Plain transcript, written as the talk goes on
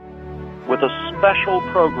with a special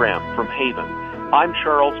program from Haven. I'm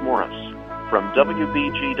Charles Morris from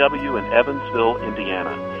WBGW in Evansville,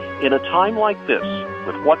 Indiana. In a time like this,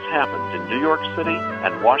 with what's happened in New York City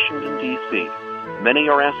and Washington, D.C., many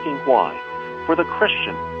are asking why. For the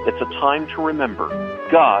Christian, it's a time to remember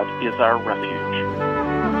God is our refuge.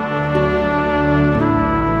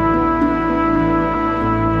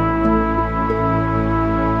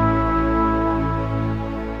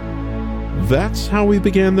 That's how we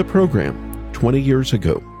began the program 20 years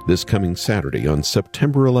ago, this coming Saturday on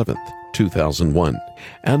September 11th, 2001.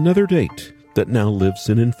 Another date that now lives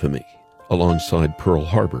in infamy, alongside Pearl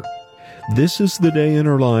Harbor. This is the day in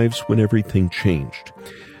our lives when everything changed.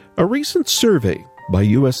 A recent survey by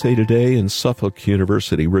USA Today and Suffolk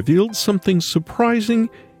University revealed something surprising,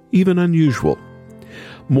 even unusual.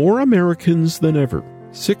 More Americans than ever,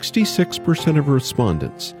 66% of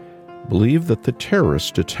respondents, believe that the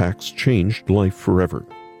terrorist attacks changed life forever.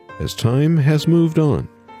 As time has moved on,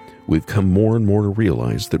 we've come more and more to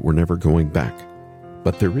realize that we're never going back.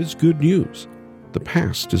 But there is good news. The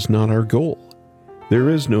past is not our goal. There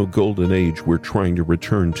is no golden age we're trying to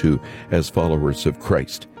return to as followers of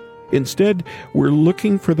Christ. Instead, we're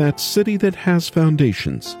looking for that city that has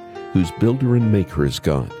foundations, whose builder and maker is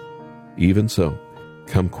God. Even so,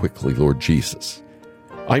 come quickly, Lord Jesus.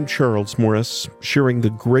 I'm Charles Morris, sharing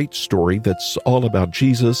the great story that's all about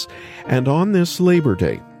Jesus, and on this Labor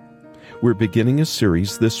Day, we're beginning a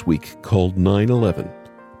series this week called 9/11,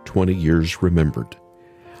 20 Years Remembered.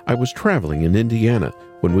 I was traveling in Indiana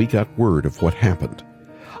when we got word of what happened.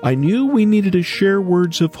 I knew we needed to share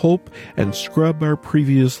words of hope and scrub our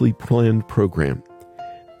previously planned program.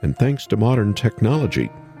 And thanks to modern technology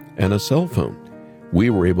and a cell phone, we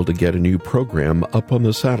were able to get a new program up on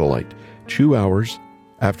the satellite 2 hours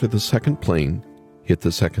after the second plane hit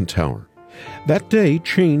the second tower. That day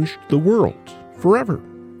changed the world forever.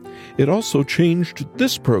 It also changed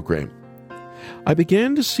this program. I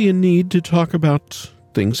began to see a need to talk about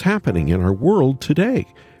things happening in our world today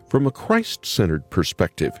from a Christ-centered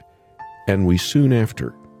perspective, and we soon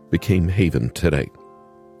after became Haven Today.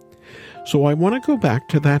 So I want to go back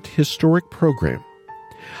to that historic program.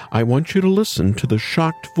 I want you to listen to the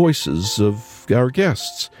shocked voices of our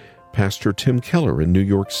guests, Pastor Tim Keller in New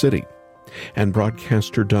York City, and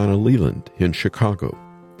broadcaster Donna Leland in Chicago,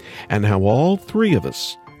 and how all three of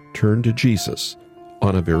us turned to Jesus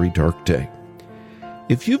on a very dark day.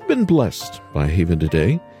 If you've been blessed by Haven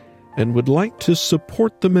Today and would like to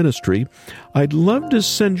support the ministry, I'd love to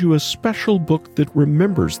send you a special book that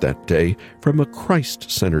remembers that day from a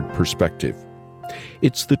Christ-centered perspective.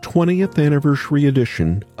 It's the 20th anniversary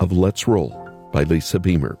edition of Let's Roll by Lisa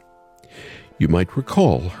Beamer. You might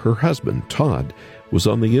recall her husband, Todd, was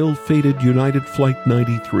on the ill-fated United Flight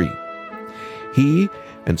 93. He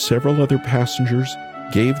and several other passengers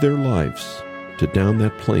gave their lives to down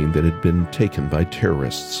that plane that had been taken by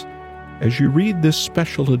terrorists. As you read this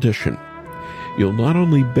special edition, you'll not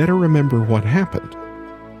only better remember what happened,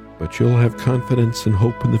 but you'll have confidence and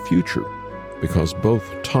hope in the future, because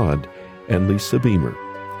both Todd and Lisa Beamer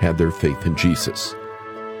had their faith in Jesus.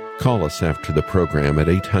 Call us after the program at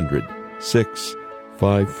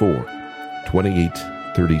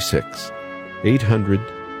 800-654-2836,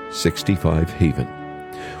 800-65-HAVEN,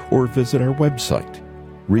 or visit our website.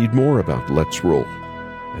 Read more about Let's Roll,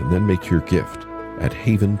 and then make your gift at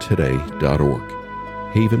haventoday.org,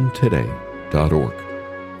 haventoday.org.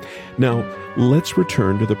 Now, let's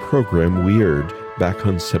return to the program we aired back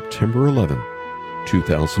on September 11,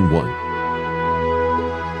 2001.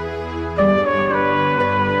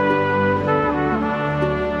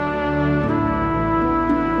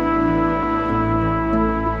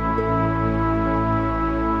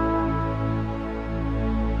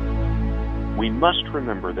 We must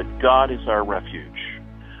remember that God is our refuge.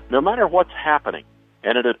 No matter what's happening,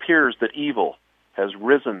 and it appears that evil has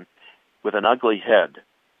risen with an ugly head,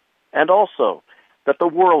 and also that the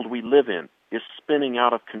world we live in is spinning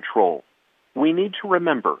out of control, we need to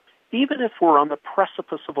remember, even if we're on the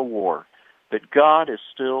precipice of a war, that God is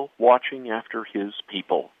still watching after His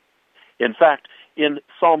people. In fact, in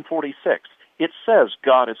Psalm 46, it says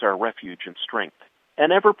God is our refuge and strength,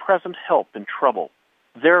 an ever-present help in trouble.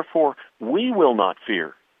 Therefore, we will not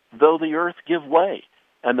fear, though the earth give way,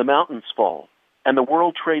 and the mountains fall, and the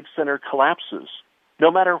World Trade Center collapses.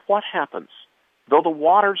 No matter what happens, though the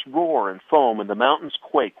waters roar and foam and the mountains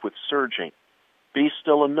quake with surging, be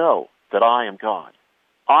still and know that I am God.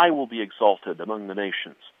 I will be exalted among the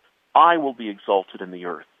nations. I will be exalted in the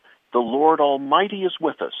earth. The Lord Almighty is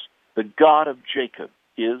with us. The God of Jacob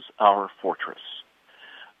is our fortress.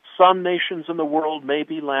 Some nations in the world may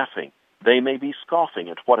be laughing. They may be scoffing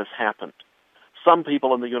at what has happened. Some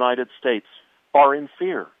people in the United States are in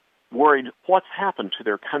fear, worried what's happened to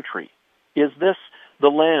their country. Is this the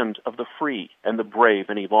land of the free and the brave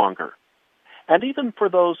any longer? And even for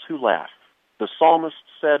those who laugh, the psalmist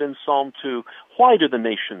said in Psalm 2, "Why do the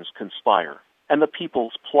nations conspire, and the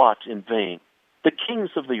peoples plot in vain? The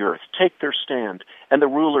kings of the earth take their stand, and the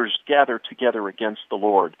rulers gather together against the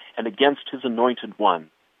Lord and against his anointed one.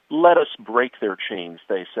 Let us break their chains,"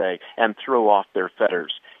 they say, "and throw off their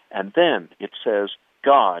fetters." And then it says,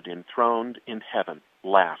 God enthroned in heaven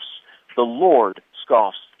laughs. The Lord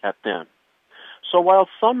scoffs at them. So while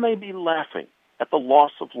some may be laughing at the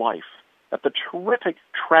loss of life, at the terrific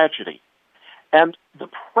tragedy, and the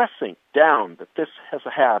pressing down that this has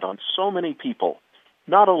had on so many people,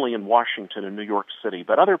 not only in Washington and New York City,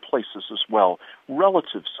 but other places as well,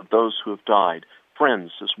 relatives of those who have died,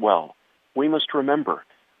 friends as well, we must remember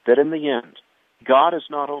that in the end, God is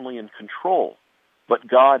not only in control, but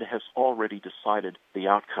God has already decided the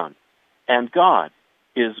outcome. And God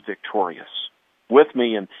is victorious. With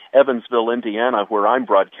me in Evansville, Indiana, where I'm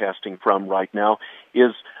broadcasting from right now,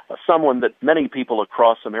 is someone that many people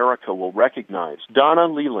across America will recognize, Donna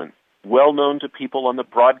Leland, well known to people on the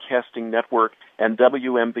Broadcasting Network and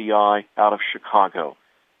WMBI out of Chicago.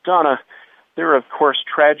 Donna, there are, of course,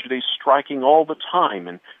 tragedies striking all the time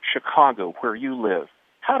in Chicago, where you live.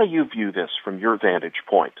 How do you view this from your vantage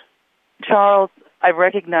point? Charles, I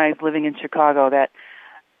recognize living in Chicago that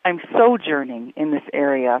I'm sojourning in this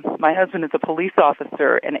area. My husband is a police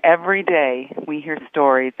officer, and every day we hear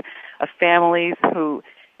stories of families who,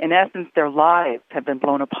 in essence, their lives have been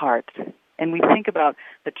blown apart. And we think about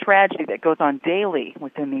the tragedy that goes on daily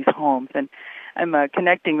within these homes. And I'm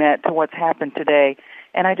connecting that to what's happened today.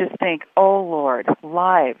 And I just think, oh, Lord,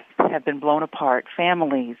 lives have been blown apart.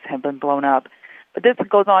 Families have been blown up. But this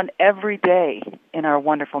goes on every day in our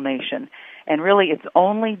wonderful nation. And really, it's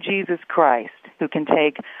only Jesus Christ who can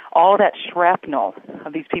take all that shrapnel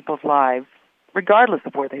of these people's lives, regardless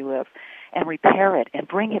of where they live, and repair it and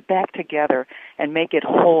bring it back together and make it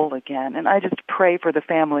whole again. And I just pray for the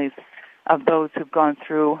families of those who've gone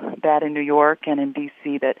through that in New York and in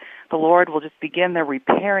D.C., that the Lord will just begin their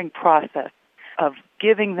repairing process of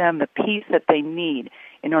giving them the peace that they need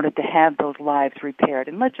in order to have those lives repaired.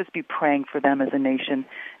 And let's just be praying for them as a nation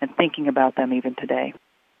and thinking about them even today.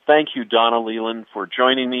 Thank you, Donna Leland, for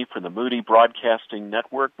joining me for the Moody Broadcasting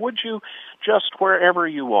Network. Would you, just wherever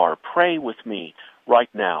you are, pray with me right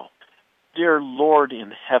now? Dear Lord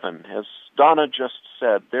in heaven, as Donna just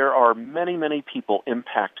said, there are many, many people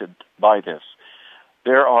impacted by this.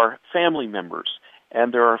 There are family members,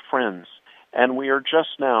 and there are friends, and we are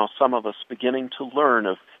just now, some of us, beginning to learn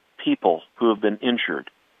of people who have been injured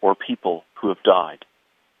or people who have died.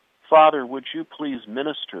 Father, would you please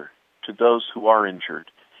minister to those who are injured,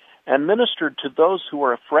 and minister to those who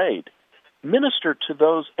are afraid. Minister to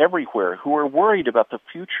those everywhere who are worried about the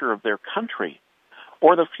future of their country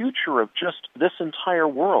or the future of just this entire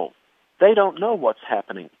world. They don't know what's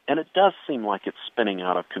happening, and it does seem like it's spinning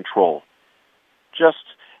out of control. Just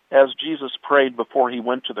as Jesus prayed before he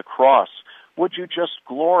went to the cross, would you just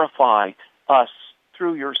glorify us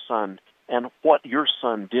through your Son and what your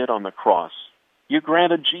Son did on the cross? You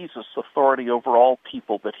granted Jesus authority over all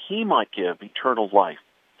people that he might give eternal life.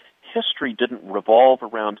 History didn't revolve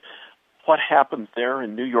around what happened there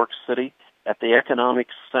in New York City at the economic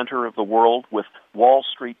center of the world with Wall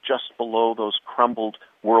Street just below those crumbled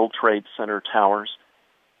World Trade Center towers.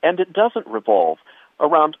 And it doesn't revolve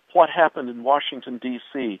around what happened in Washington,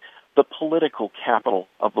 D.C., the political capital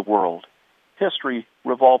of the world. History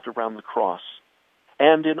revolved around the cross.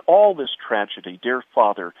 And in all this tragedy, dear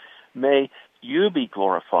Father, may you be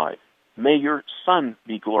glorified. May your Son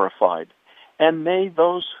be glorified. And may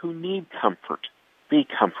those who need comfort be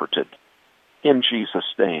comforted. In Jesus'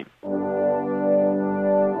 name.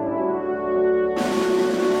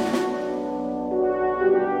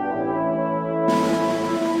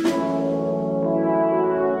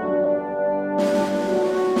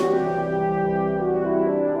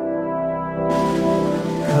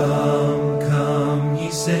 Come,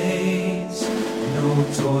 ye saints, no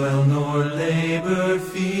toil nor labor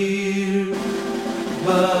fear,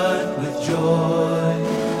 but with joy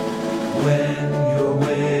wend your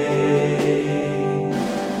way.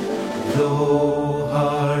 Though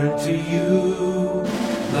hard to you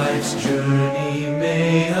life's journey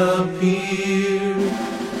may appear,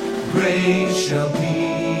 grace shall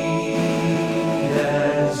be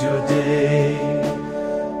as your day.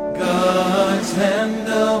 God's hand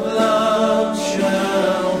of love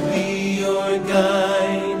shall be your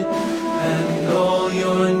guide, and all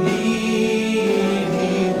your need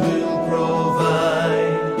he will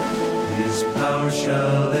provide. His power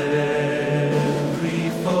shall ever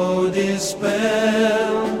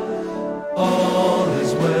dispel. All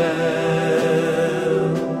is well,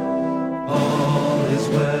 all is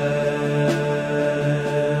well.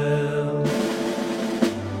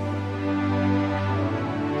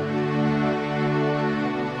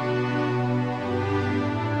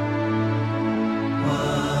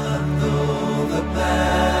 What though the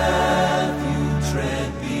path you tread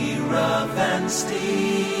be rough and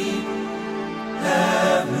steep?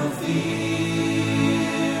 Have no fear,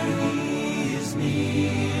 He is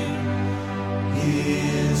near.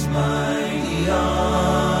 His mighty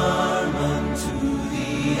arm unto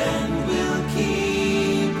the end will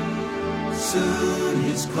keep. Soon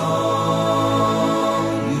His call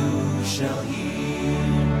you shall hear.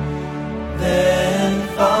 Then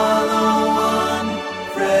follow on,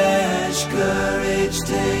 fresh courage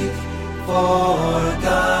take, for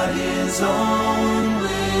God His own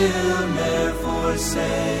will ne'er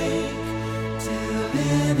forsake, till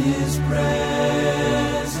in His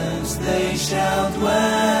presence they shall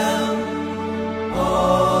dwell.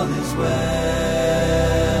 All is well,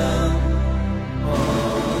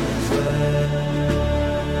 all is well.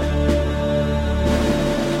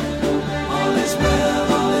 All is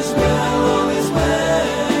well, all is well, all is well.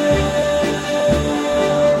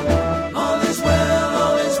 All is well,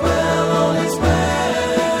 all is well, all is well.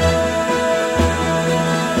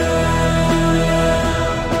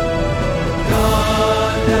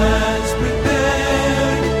 God has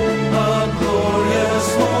prepared a glorious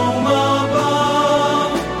home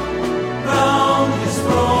above, round His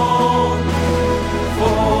throne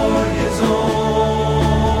for His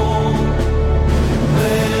own,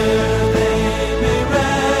 where they may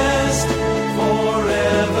rest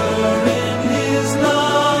forever in His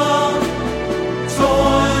love.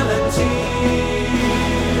 Toil and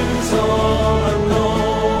tears all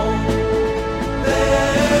unknown,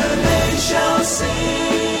 there they shall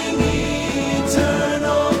sing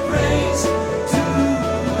eternal praise to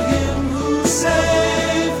Him who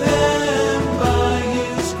saved them by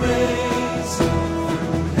His grace.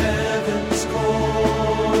 Through heaven's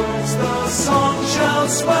courts the song shall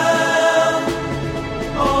swell.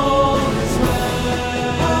 All is well,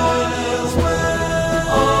 all is well,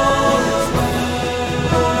 all is well, all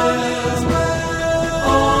is well,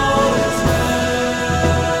 all is well, all is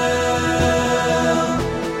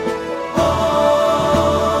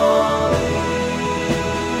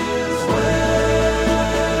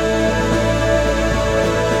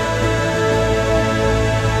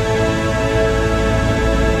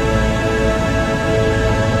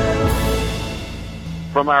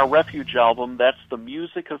From our Refuge album, that's the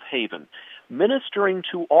music of Haven, ministering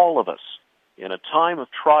to all of us in a time of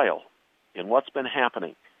trial in what's been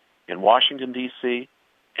happening in Washington, D.C.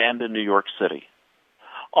 and in New York City.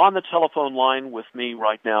 On the telephone line with me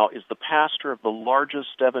right now is the pastor of the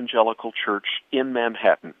largest evangelical church in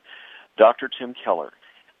Manhattan, Dr. Tim Keller.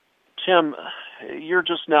 Tim, you're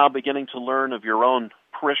just now beginning to learn of your own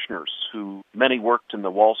parishioners who many worked in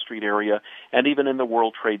the Wall Street area and even in the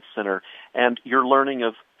World Trade Center, and you're learning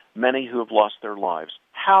of many who have lost their lives.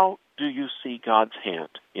 How do you see God's hand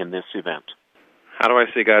in this event? How do I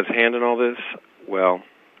see God's hand in all this? Well,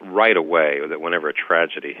 right away, that whenever a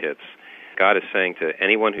tragedy hits, God is saying to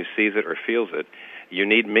anyone who sees it or feels it, you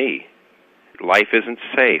need me. Life isn't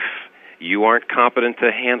safe. You aren't competent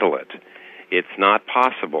to handle it. It's not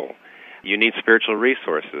possible. You need spiritual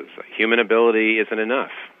resources. Human ability isn't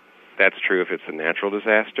enough. That's true if it's a natural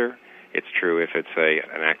disaster. It's true if it's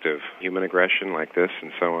an act of human aggression like this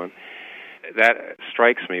and so on. That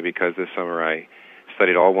strikes me because this summer I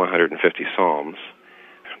studied all 150 Psalms,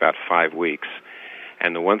 about 5 weeks.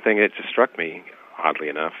 And the one thing that just struck me, oddly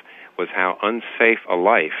enough, was how unsafe a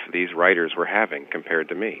life these writers were having compared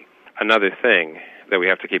to me. Another thing that we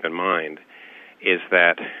have to keep in mind is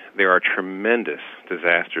that there are tremendous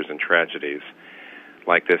disasters and tragedies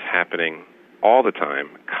like this happening all the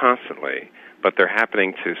time, constantly, but they're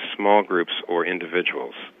happening to small groups or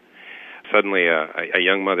individuals. Suddenly, a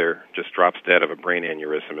young mother just drops dead of a brain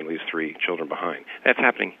aneurysm and leaves 3 children behind. That's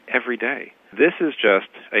happening every day. This is just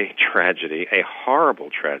a tragedy, a horrible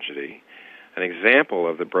tragedy, an example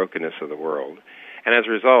of the brokenness of the world. And as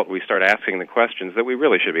a result, we start asking the questions that we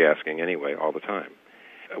really should be asking anyway all the time,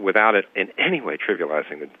 without it in any way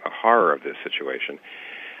trivializing the horror of this situation.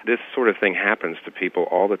 This sort of thing happens to people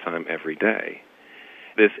all the time, every day.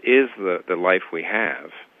 This is the life we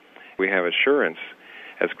have. We have assurance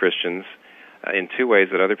as Christians in 2 ways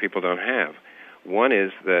that other people don't have. One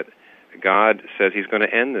is that God says He's going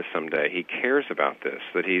to end this someday. He cares about this,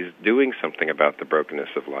 that He's doing something about the brokenness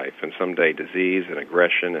of life, and someday disease and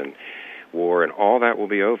aggression and war and all that will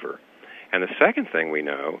be over. And the second thing we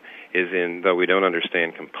know is, though we don't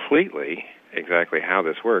understand completely exactly how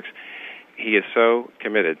this works, he is so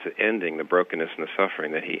committed to ending the brokenness and the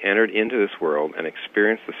suffering that he entered into this world and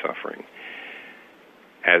experienced the suffering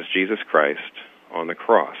as Jesus Christ on the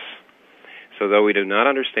cross. So though we do not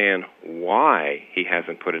understand why he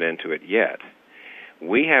hasn't put an end to it yet,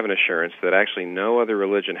 we have an assurance that actually no other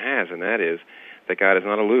religion has, and that is that God is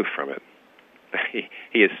not aloof from it.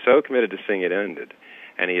 He is so committed to seeing it ended,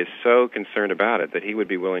 and he is so concerned about it that he would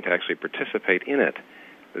be willing to actually participate in it.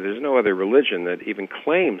 There's no other religion that even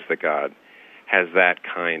claims that God has that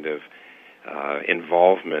kind of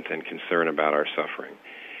involvement and concern about our suffering.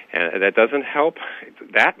 And that doesn't help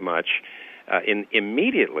that much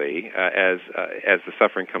immediately as the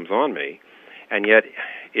suffering comes on me, and yet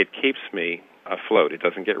it keeps me afloat. It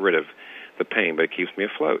doesn't get rid of the pain, but it keeps me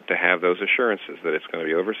afloat to have those assurances that it's going to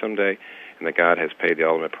be over someday and that God has paid the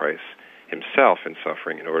ultimate price himself in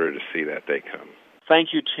suffering in order to see that day come.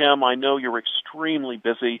 Thank you, Tim. I know you're extremely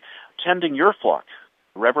busy tending your flock.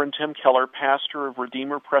 Reverend Tim Keller, pastor of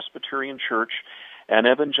Redeemer Presbyterian Church, an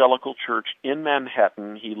evangelical church in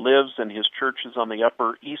Manhattan. He lives and his church is on the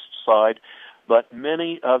Upper East Side, but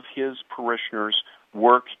many of his parishioners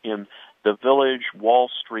work in the Village, Wall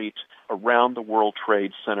Street, around the World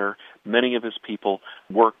Trade Center. Many of his people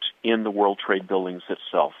worked in the World Trade buildings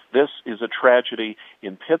itself. This is a tragedy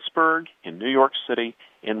in Pittsburgh, in New York City,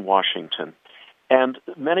 in Washington. And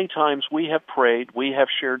many times we have prayed, we have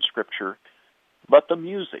shared Scripture, but the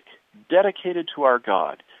music dedicated to our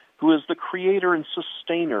God, who is the creator and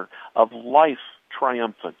sustainer of life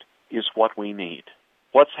triumphant, is what we need.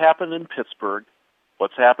 What's happened in Pittsburgh,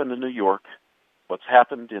 what's happened in New York, what's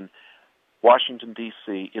happened in Washington,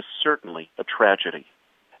 D.C., is certainly a tragedy.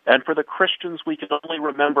 And for the Christians, we can only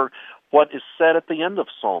remember what is said at the end of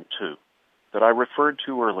Psalm 2 that I referred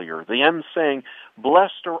to earlier. The end saying,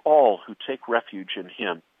 "Blessed are all who take refuge in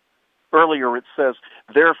him." Earlier it says,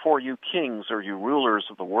 "Therefore you kings or you rulers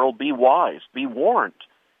of the world, be wise, be warned.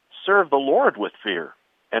 Serve the Lord with fear,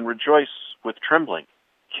 and rejoice with trembling.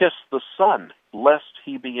 Kiss the Son, lest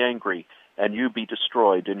he be angry, and you be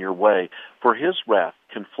destroyed in your way, for his wrath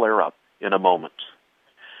can flare up in a moment."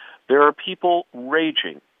 There are people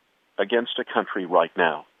raging against a country right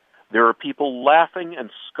now. There are people laughing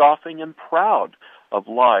and scoffing and proud of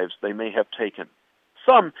lives they may have taken.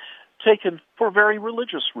 Some taken for very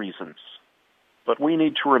religious reasons. But we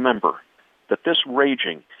need to remember that this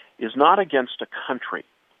raging is not against a country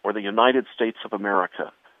or the United States of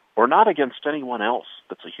America, or not against anyone else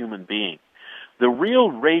that's a human being. The real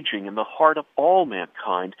raging in the heart of all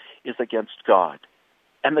mankind is against God.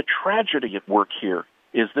 And the tragedy at work here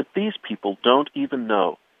is that these people don't even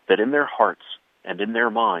know that in their hearts and in their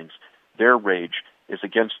minds, their rage is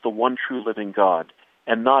against the one true living God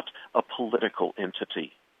and not a political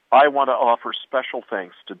entity. I want to offer special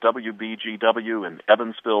thanks to WBGW in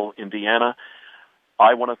Evansville, Indiana.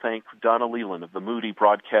 I want to thank Donna Leland of the Moody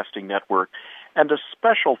Broadcasting Network, and a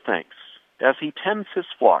special thanks, as he tends his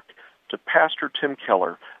flock, to Pastor Tim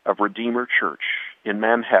Keller of Redeemer Church in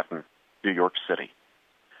Manhattan, New York City.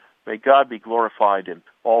 May God be glorified in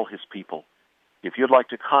all his people. If you'd like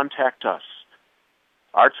to contact us,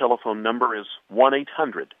 our telephone number is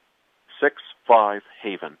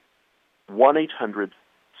 1-800-65-HAVEN,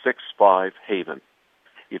 1-800-65-HAVEN.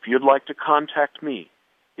 If you'd like to contact me,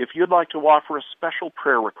 if you'd like to offer a special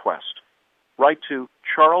prayer request, write to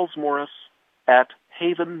Charles Morris at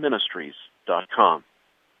havenministries.com.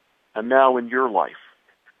 And now in your life,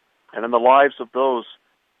 and in the lives of those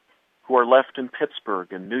who are left in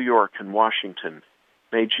Pittsburgh and New York and Washington,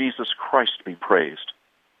 may Jesus Christ be praised.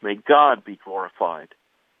 May God be glorified,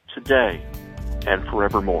 today and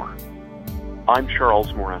forevermore. I'm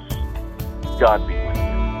Charles Morris. God be with you.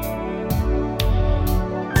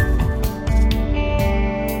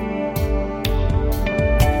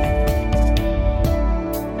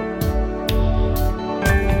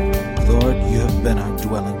 Lord, you have been our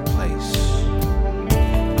dwelling place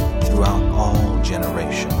throughout all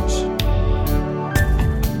generations.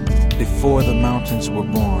 Before the mountains were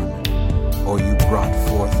born, or you brought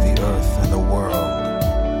forth the earth and the world.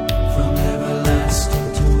 From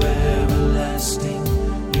everlasting to everlasting,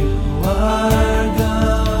 you are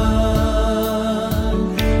God.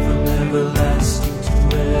 From everlasting to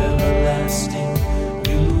everlasting,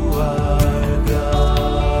 you are God.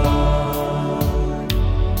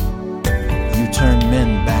 You turn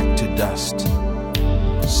men back to dust,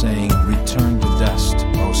 saying, "Return to dust,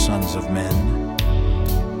 O sons of men."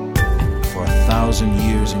 For 1,000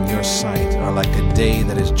 years in your sight are like a day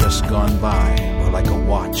that has just gone by, or like a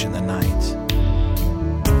watch in the night.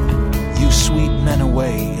 You sweep men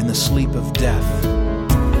away in the sleep of death.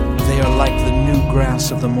 They are like the new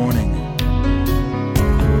grass of the morning.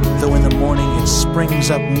 Though in the morning it springs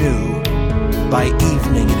up new, by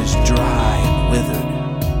evening it is dry and withered.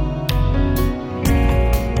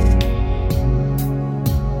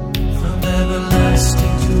 From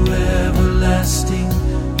everlasting to everlasting,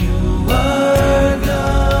 you are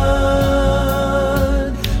God.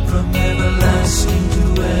 From everlasting to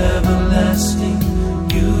everlasting,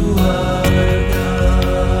 you are God.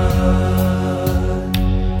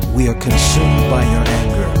 We are consumed by your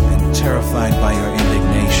anger and terrified by your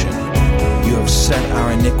indignation. You have set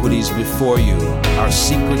our iniquities before you, our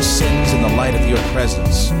secret sins in the light of your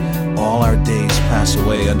presence. All our days pass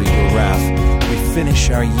away under your wrath. We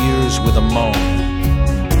finish our years with a moan.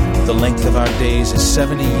 The length of our days is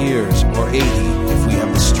 70 years, or 80 if we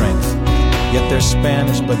have the strength. Yet their span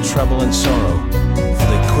is but trouble and sorrow, for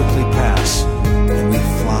they quickly pass, and we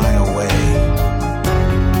fly away.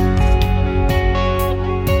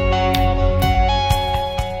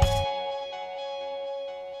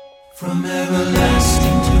 From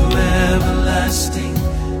everlasting to everlasting,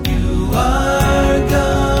 you are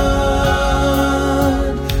God.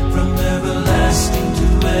 From everlasting to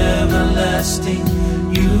everlasting,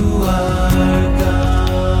 you are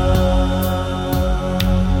God.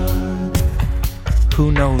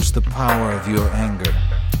 Who knows the power of your anger?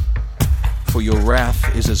 For your wrath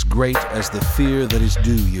is as great as the fear that is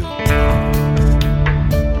due you.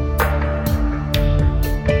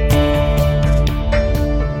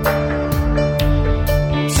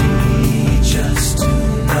 Teach us to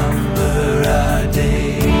number our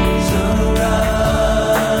days aright,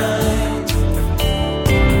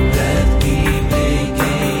 that we may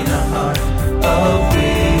gain a heart of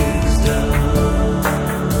wisdom,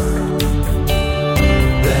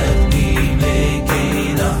 that we may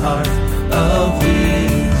gain a heart of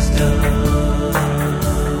wisdom.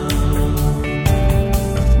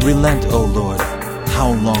 Relent, O Lord, how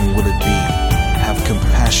long will it be? Have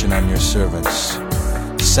compassion on your servants.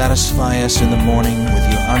 Satisfy us in the morning with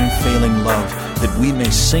your unfailing love, that we may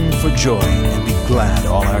sing for joy and be glad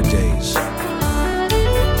all our days.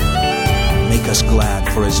 Make us glad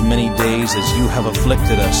for as many days as you have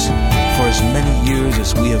afflicted us, for as many years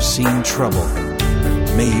as we have seen trouble.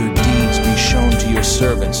 May your deeds be shown to your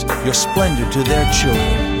servants, your splendor to their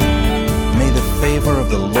children. May the favor of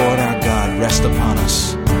the Lord our God rest upon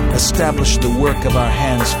us. Establish the work of our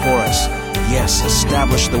hands for us. Yes,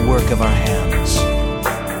 establish the work of our hands.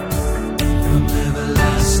 From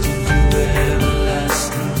everlasting to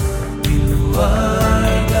everlasting, you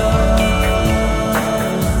are God.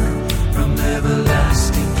 From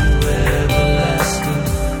everlasting to everlasting,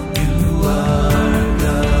 you are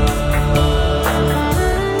God.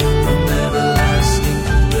 From everlasting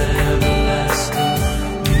to everlasting,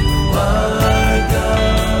 you are God.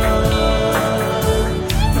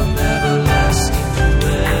 From everlasting to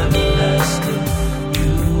everlasting,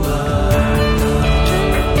 you are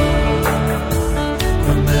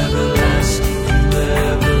from everlasting to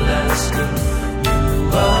everlasting, you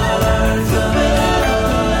are everlasting.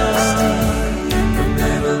 From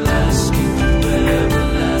everlasting to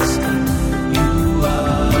everlasting, you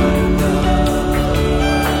are God.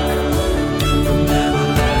 From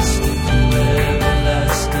everlasting to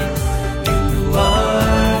everlasting, you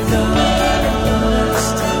are God.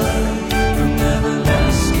 From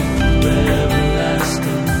everlasting to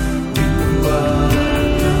everlasting, you are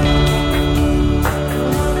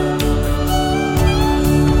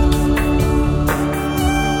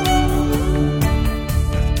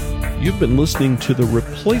You've been listening to the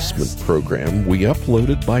replacement program we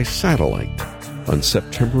uploaded by satellite on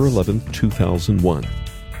September 11, 2001,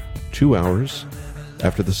 2 hours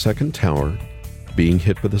after the second tower being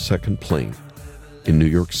hit with a second plane in New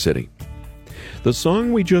York City. The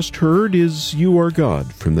song we just heard is You Are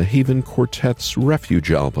God from the Haven Quartet's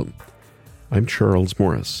Refuge album. I'm Charles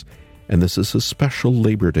Morris, and this is a special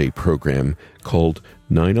Labor Day program called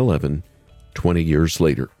 9/11, 20 Years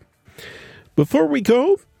Later. Before we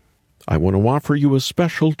go, I want to offer you a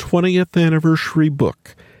special 20th anniversary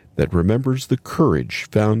book that remembers the courage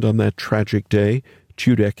found on that tragic day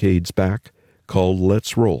 2 decades back, called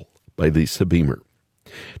Let's Roll by Lisa Beamer.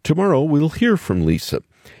 Tomorrow we'll hear from Lisa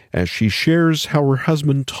as she shares how her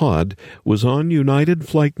husband Todd was on United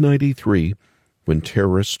Flight 93 when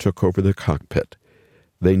terrorists took over the cockpit.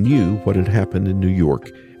 They knew what had happened in New York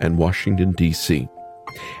and Washington, D.C.,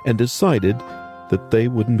 and decided that they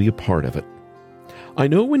wouldn't be a part of it. I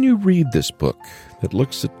know when you read this book that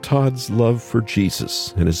looks at Todd's love for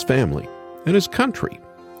Jesus and his family and his country,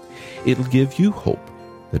 it'll give you hope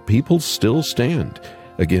that people still stand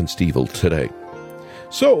against evil today.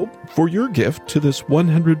 So, for your gift to this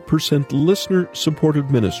 100%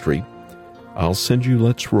 listener-supported ministry, I'll send you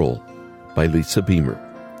Let's Roll by Lisa Beamer.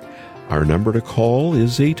 Our number to call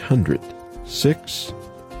is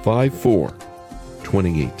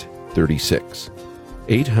 800-654-2836,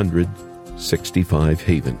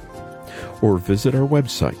 800-65-HAVEN. Or visit our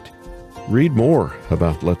website. Read more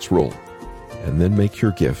about Let's Roll, and then make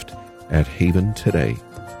your gift at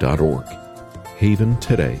haventoday.org.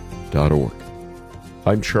 haventoday.org.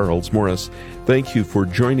 I'm Charles Morris. Thank you for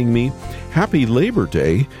joining me. Happy Labor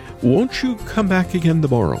Day. Won't you come back again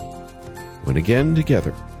tomorrow, when again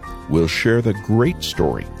together we'll share the great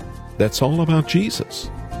story that's all about Jesus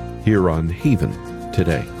here on Haven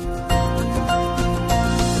Today.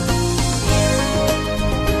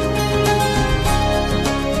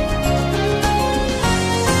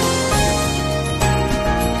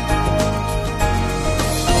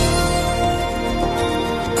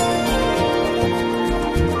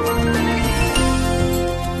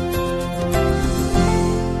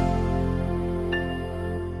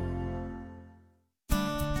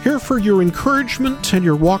 Here for your encouragement and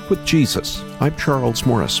your walk with Jesus. I'm Charles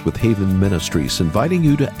Morris with Haven Ministries, inviting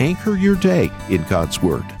you to anchor your day in God's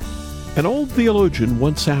Word. An old theologian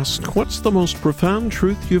once asked, "What's the most profound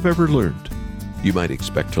truth you've ever learned?" You might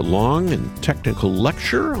expect a long and technical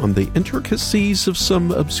lecture on the intricacies of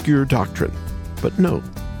some obscure doctrine. But no,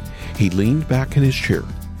 he leaned back in his chair,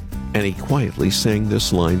 and he quietly sang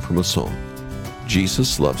this line from a song.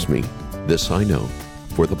 "Jesus loves me, this I know,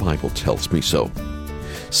 for the Bible tells me so."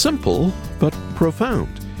 Simple, but profound.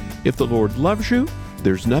 If the Lord loves you,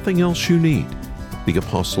 there's nothing else you need. The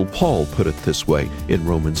Apostle Paul put it this way in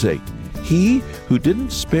Romans 8. He who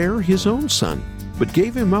didn't spare his own son, but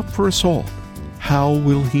gave him up for us all, how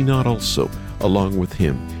will he not also, along with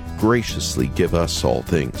him, graciously give us all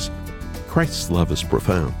things? Christ's love is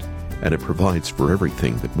profound, and it provides for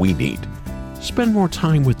everything that we need. Spend more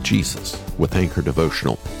time with Jesus with Anchor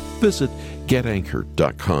Devotional. Visit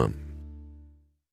getanchor.com.